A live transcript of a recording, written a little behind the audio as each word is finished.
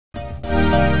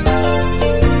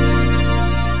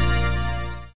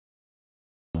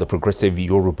Progressive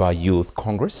Yoruba Youth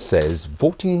Congress says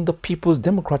voting the People's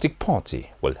Democratic Party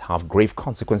will have grave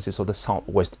consequences for the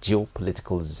Southwest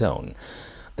geopolitical zone.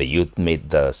 The youth made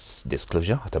this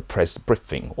disclosure at a press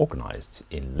briefing organized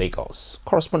in Lagos.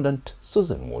 Correspondent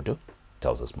Susan Wodo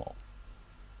tells us more.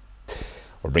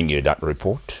 We'll bring you that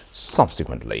report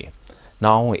subsequently.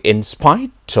 Now, in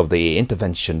spite of the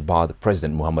intervention by the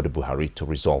President Muhammadu Buhari to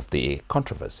resolve the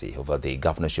controversy over the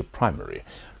governorship primary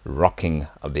rocking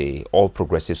the All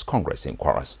Progressives Congress in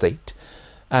Kwara State,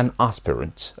 an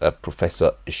aspirant,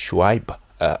 Professor Shuaib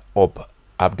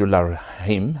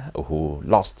Abdulrahim, who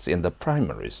lost in the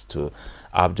primaries to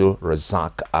Abdul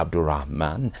Razak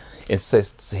Abdurrahman,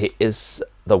 insists he is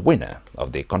the winner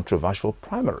of the controversial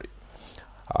primary.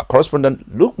 Our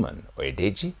correspondent Lukman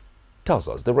Oedeji tells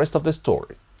us the rest of the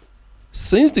story.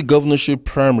 Since the governorship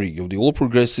primary of the All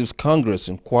Progressives Congress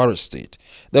in Kwara State,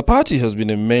 the party has been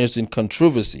immersed in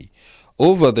controversy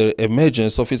over the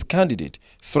emergence of its candidate,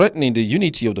 threatening the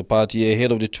unity of the party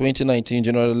ahead of the 2019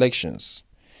 general elections.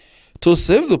 To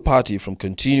save the party from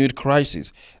continued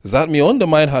crisis that may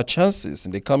undermine her chances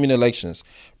in the coming elections,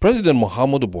 President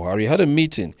Muhammadu Buhari had a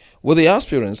meeting with the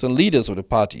aspirants and leaders of the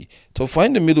party to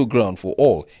find a middle ground for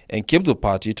all and keep the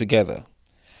party together.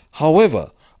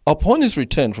 However, upon his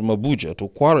return from Abuja to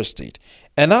Kwara State,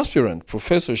 an aspirant,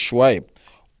 Professor Shuaib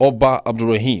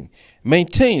Abdurrahim,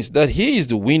 maintains that he is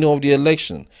the winner of the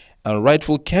election and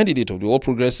rightful candidate of the All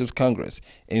Progressives Congress,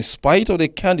 in spite of the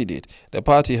candidate the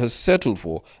party has settled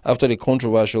for after the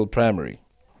controversial primary.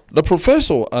 The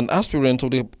professor and aspirant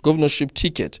of the governorship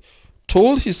ticket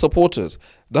told his supporters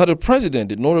that the president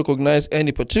did not recognize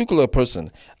any particular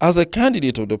person as a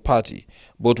candidate of the party,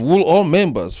 but ruled all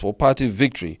members for party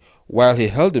victory while he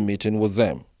held a meeting with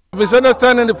them.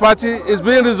 Misunderstanding the party is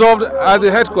being resolved at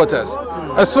the headquarters.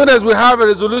 As soon as we have a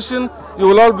resolution, you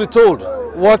will all be told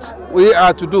what we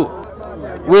are to do.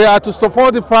 We are to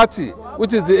support the party,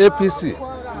 which is the APC.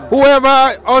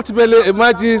 Whoever ultimately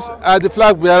emerges as the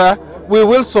flag bearer, we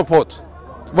will support,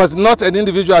 but not an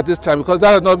individual at this time, because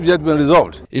that has not yet been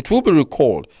resolved. It will be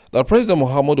recalled that President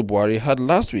Muhammadu Buhari had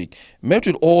last week met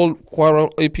with all Kwara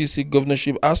APC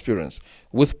governorship aspirants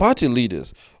with party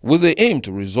leaders with the aim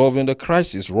to resolving the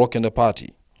crisis rocking the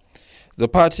party. The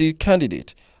party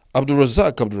candidate, Abdul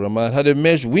Razak Abdurrahman, had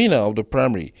emerged winner of the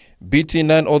primary, beating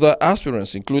 9 other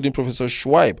aspirants, including Professor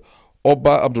Shuaib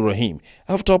Abdurrahim,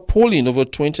 after polling over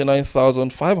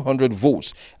 29,500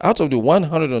 votes out of the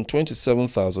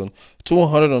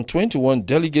 127,221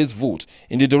 delegates vote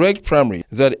in the direct primary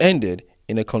that ended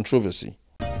in a controversy.